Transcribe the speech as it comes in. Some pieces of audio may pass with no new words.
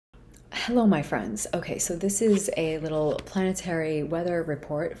Hello, my friends. Okay, so this is a little planetary weather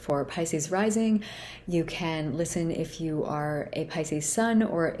report for Pisces rising. You can listen if you are a Pisces sun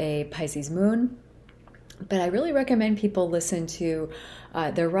or a Pisces moon, but I really recommend people listen to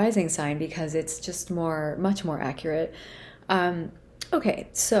their rising sign because it's just much more accurate. Okay,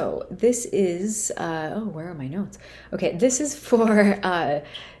 so this is, oh, where are my notes? Okay, this is for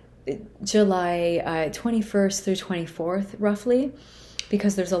July 21st through 24th, roughly,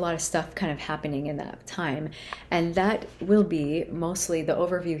 because there's a lot of stuff kind of happening in that time. And that will be mostly, the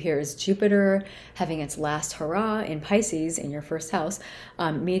overview here is Jupiter having its last hurrah in Pisces in your first house,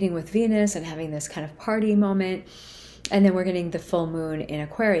 meeting with Venus and having this kind of party moment. And then we're getting the full moon in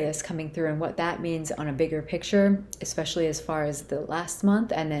Aquarius coming through, and what that means on a bigger picture, especially as far as the last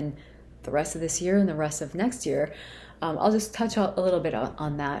month and then the rest of this year and the rest of next year. I'll just touch a little bit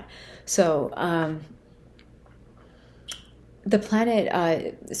on that. So the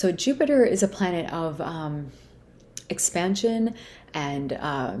planet, so Jupiter is a planet of expansion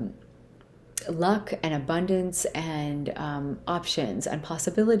and luck and abundance and options and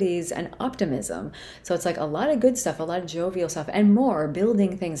possibilities and optimism. So it's like a lot of good stuff, a lot of jovial stuff and more,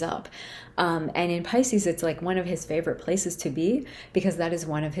 building things up. And in Pisces, it's like one of his favorite places to be because that is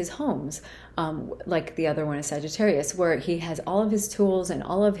one of his homes. Like the other one is Sagittarius, where he has all of his tools and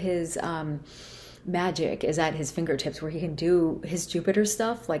all of his magic is at his fingertips, where he can do his Jupiter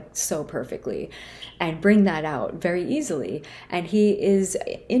stuff like so perfectly and bring that out very easily. And he is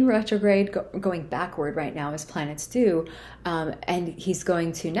in retrograde, going backward right now as planets do, and he's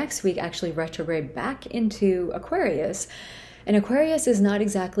going to next week actually retrograde back into Aquarius. And Aquarius is not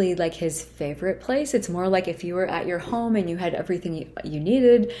exactly like his favorite place. It's more like if you were at your home and you had everything you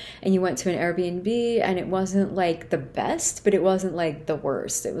needed and you went to an Airbnb and it wasn't like the best, but it wasn't like the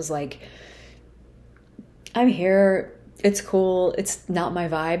worst. It was like, I'm here, it's cool, it's not my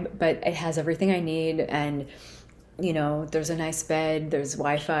vibe, but it has everything I need, and you know, there's a nice bed, there's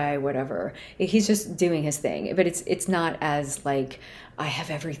Wi-Fi, whatever. He's just doing his thing, but it's not as like I have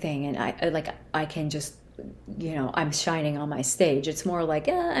everything and I can just, you know, I'm shining on my stage. It's more like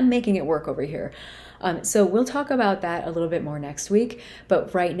I'm making it work over here. So we'll talk about that a little bit more next week,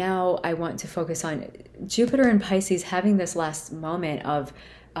 but right now I want to focus on Jupiter and Pisces having this last moment of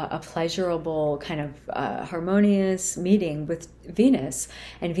a pleasurable kind of harmonious meeting with Venus.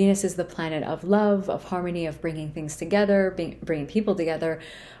 And Venus is the planet of love, of harmony, of bringing things together, bringing people together,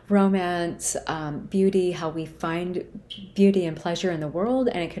 romance, beauty, how we find beauty and pleasure in the world.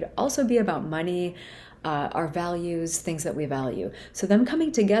 And it could also be about money, our values, things that we value. So them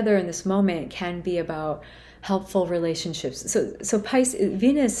coming together in this moment can be about helpful relationships. So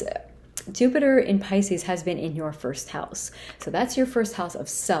Venus, Jupiter in Pisces has been in your first house. So that's your first house of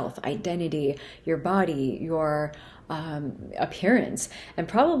self, identity, your body, your appearance. And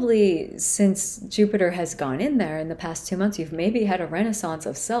probably since Jupiter has gone in there in the past 2 months, you've maybe had a renaissance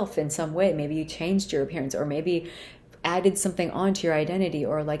of self in some way. Maybe you changed your appearance, or maybe added something onto your identity,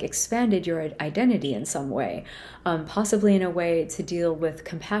 or like expanded your identity in some way, possibly in a way to deal with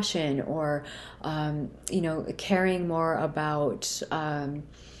compassion, or you know, caring more about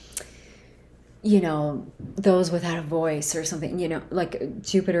you know, those without a voice or something. You know, like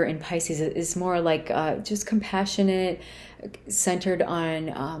Jupiter in Pisces is more like just compassionate, centered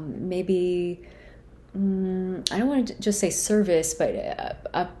on maybe, I don't want to just say service,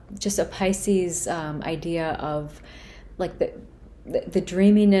 but just a Pisces idea of like the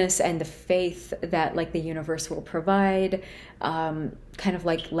dreaminess and the faith that like the universe will provide, kind of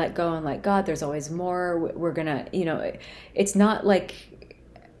like let go and let God. There's always more. We're gonna, you know, it's not like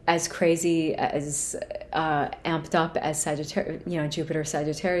as crazy, as amped up as Sagittarius, you know, Jupiter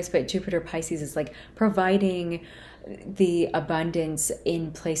Sagittarius, but Jupiter Pisces is like providing the abundance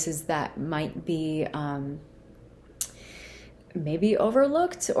in places that might be maybe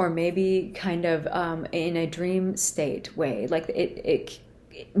overlooked, or maybe kind of in a dream state way, like it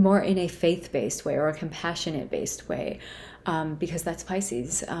more in a faith-based way or a compassionate-based way, because that's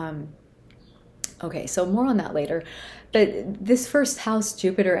Pisces. Okay, so more on that later. But this first house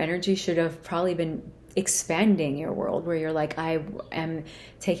Jupiter energy should have probably been expanding your world, where you're like, I am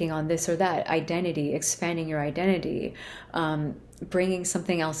taking on this or that identity, expanding your identity, bringing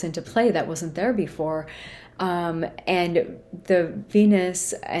something else into play that wasn't there before. And the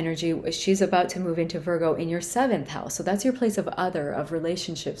Venus energy, she's about to move into Virgo in your 7th house. So that's your place of other, of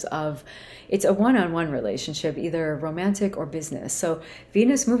relationships, of, it's a one-on-one relationship, either romantic or business. So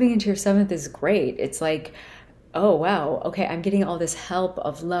Venus moving into your 7th is great. It's like, oh, wow, okay, I'm getting all this help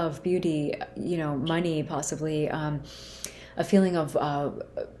of love, beauty, you know, money, possibly, a feeling of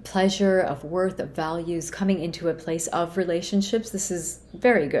pleasure, of worth, of values, coming into a place of relationships. This is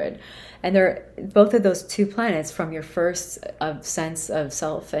very good. And they're both of those two planets, from your first sense of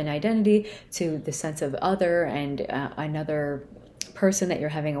self and identity to the sense of other and another person that you're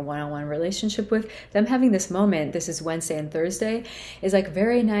having a one-on-one relationship with, them having this moment, this is Wednesday and Thursday, is like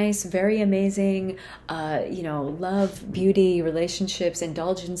very nice, very amazing, love, beauty, relationships,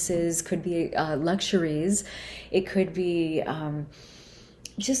 indulgences, could be luxuries. It could be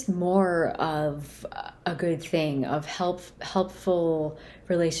just more of a good thing, of helpful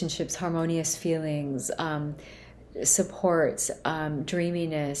relationships, harmonious feelings, support,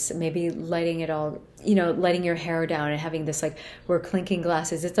 dreaminess, maybe letting it all, letting your hair down and having this, like, we're clinking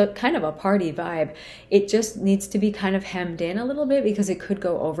glasses. It's a kind of a party vibe. It just needs to be kind of hemmed in a little bit, because it could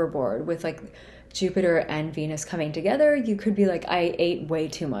go overboard with like Jupiter and Venus coming together. You could be like, I ate way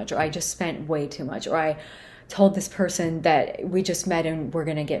too much, or I just spent way too much, or I told this person that we just met and we're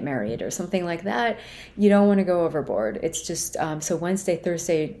going to get married, or something like that. You don't want to go overboard. It's just, so Wednesday,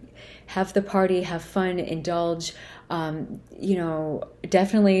 Thursday, have the party, have fun, indulge,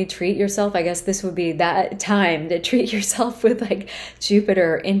 definitely treat yourself. I guess this would be that time to treat yourself with like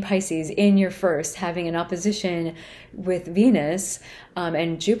Jupiter in Pisces in your first, having an opposition with Venus.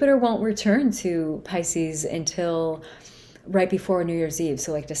 And Jupiter won't return to Pisces until right before New Year's Eve.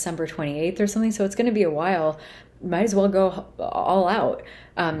 So like December 28th or something. So it's going to be a while. Might as well go all out.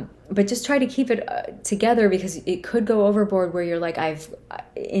 But just try to keep it together, because it could go overboard where you're like, I've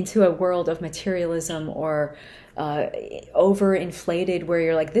into a world of materialism, or overinflated, where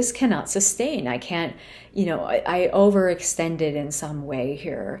you're like, this cannot sustain. I can't, I overextended in some way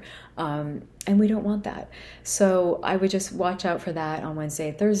here. And we don't want that. So I would just watch out for that on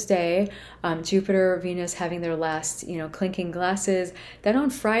Wednesday, Thursday. Jupiter, Venus having their last, clinking glasses. Then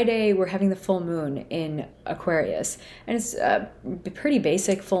on Friday, we're having the full moon in Aquarius. And it's a pretty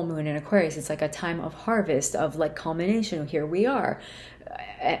basic full moon in Aquarius. It's like a time of harvest, of like culmination. Here we are.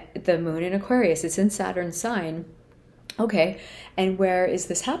 The moon in Aquarius, it's in Saturn's sign. Okay, and where is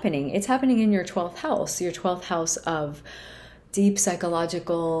this happening? It's happening in your 12th house, your 12th house of deep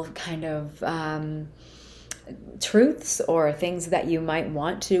psychological kind of truths, or things that you might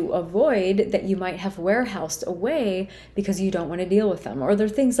want to avoid, that you might have warehoused away because you don't want to deal with them. Or they're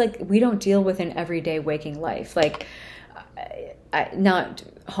things like we don't deal with in everyday waking life, like not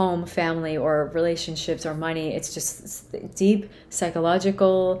home, family, or relationships, or money. It's just deep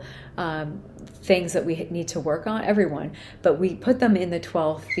psychological things that we need to work on, everyone. But we put them in the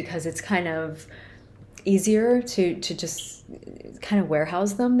 12th because it's kind of easier to just kind of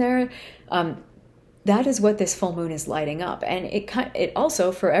warehouse them there. That is what this full moon is lighting up. And it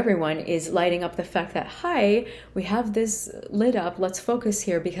also, for everyone, is lighting up the fact that, hi, we have this lit up, let's focus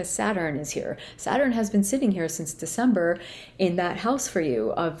here, because Saturn is here. Saturn has been sitting here since December in that house for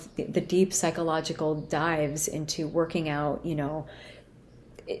you, of the deep psychological dives into working out,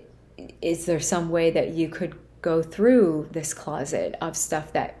 is there some way that you could go through this closet of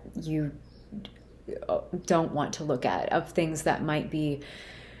stuff that you don't want to look at, of things that might be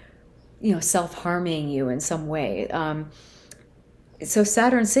self-harming you in some way. So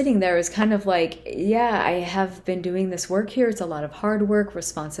Saturn sitting there is kind of like, yeah, I have been doing this work here. It's a lot of hard work,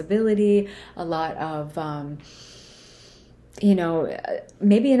 responsibility, a lot of,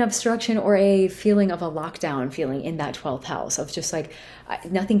 maybe an obstruction or a feeling of a lockdown feeling in that 12th house, of just like,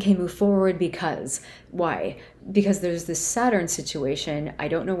 nothing can move forward because, why? Because there's this Saturn situation. I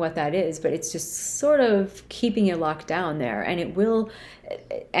don't know what that is, but it's just sort of keeping you locked down there. And it will,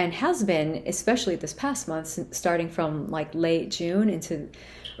 and has been, especially this past month, starting from like late June into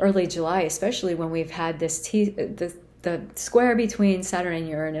early July, especially when we've had this the square between Saturn and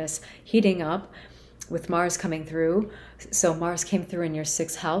Uranus heating up, with Mars coming through. So Mars came through in your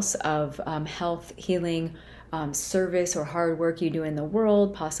 6th house of health, healing, service, or hard work you do in the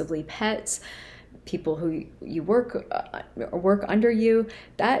world, possibly pets, people who you work under you.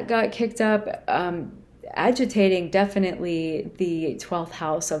 That got kicked up, agitating definitely the 12th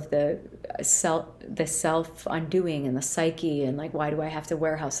house of the self undoing and the psyche, and like, why do I have to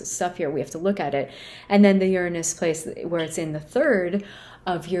warehouse this stuff here? We have to look at it. And then the Uranus place where it's in the 3rd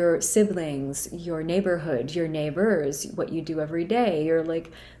of your siblings, your neighborhood, your neighbors, what you do every day, your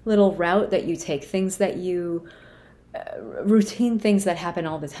like little route that you take, things that you routine things that happen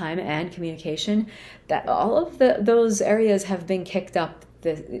all the time, and communication, that all of those areas have been kicked up,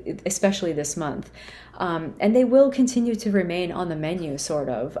 especially this month. And they will continue to remain on the menu, sort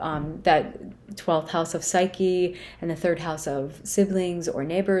of. That 12th house of psyche and the 3rd house of siblings or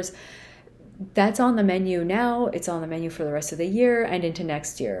neighbors, that's on the menu now. It's on the menu for the rest of the year and into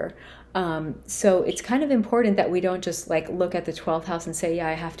next year. So it's kind of important that we don't just like look at the 12th house and say, yeah,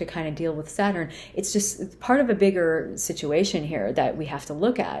 I have to kind of deal with Saturn. It's just part of a bigger situation here that we have to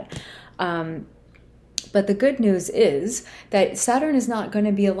look at. But the good news is that Saturn is not going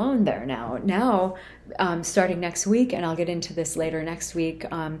to be alone there now. Now, starting next week, and I'll get into this later next week,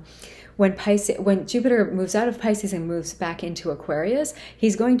 when Jupiter moves out of Pisces and moves back into Aquarius,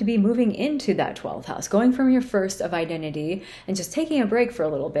 he's going to be moving into that 12th house, going from your first of identity and just taking a break for a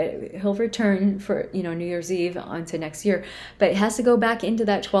little bit. He'll return for, New Year's Eve onto next year, but it has to go back into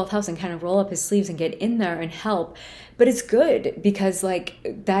that 12th house and kind of roll up his sleeves and get in there and help. But it's good because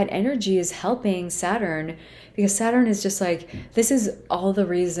like that energy is helping Saturn, because Saturn is just like, these are all the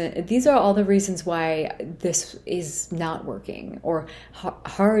reasons why this is not working, or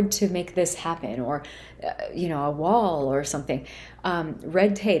hard to make this happen, or a wall or something.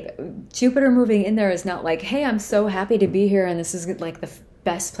 Red tape. Jupiter moving in there is not like, hey, I'm so happy to be here and this is like the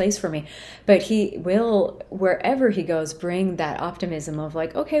best place for me, but he will, wherever he goes, bring that optimism of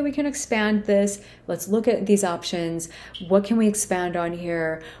like, okay, we can expand this, let's look at these options, what can we expand on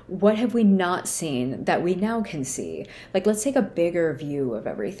here, what have we not seen that we now can see, like let's take a bigger view of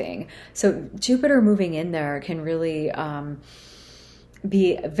everything. So Jupiter moving in there can really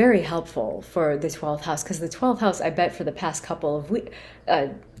be very helpful for the 12th house, because the 12th house, I bet for the past couple of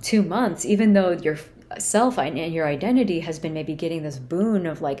 2 months, even though your self and your identity has been maybe getting this boon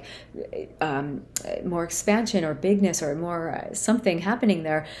of like more expansion or bigness or more something happening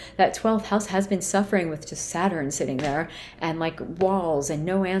there, that 12th house has been suffering with just Saturn sitting there and like walls and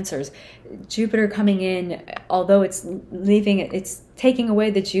no answers. Jupiter coming in, although it's taking away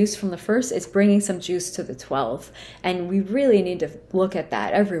the juice from the first, it's bringing some juice to the 12th. And we really need to look at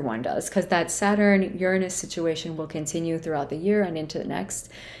that. Everyone does, because that Saturn-Uranus situation will continue throughout the year and into the next,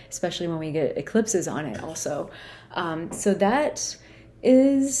 especially when we get eclipses on it also. So that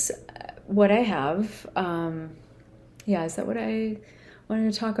is what I have. Is that what I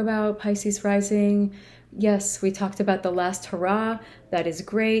wanted to talk about? Pisces rising. Yes, we talked about the last hurrah. That is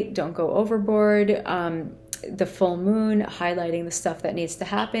great. Don't go overboard. The full moon highlighting the stuff that needs to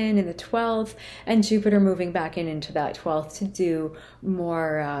happen in the 12th, and Jupiter moving back into that 12th to do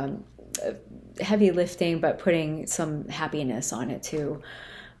more heavy lifting, but putting some happiness on it too.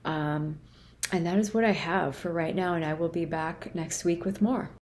 And that is what I have for right now, and I will be back next week with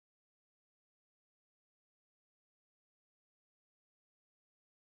more.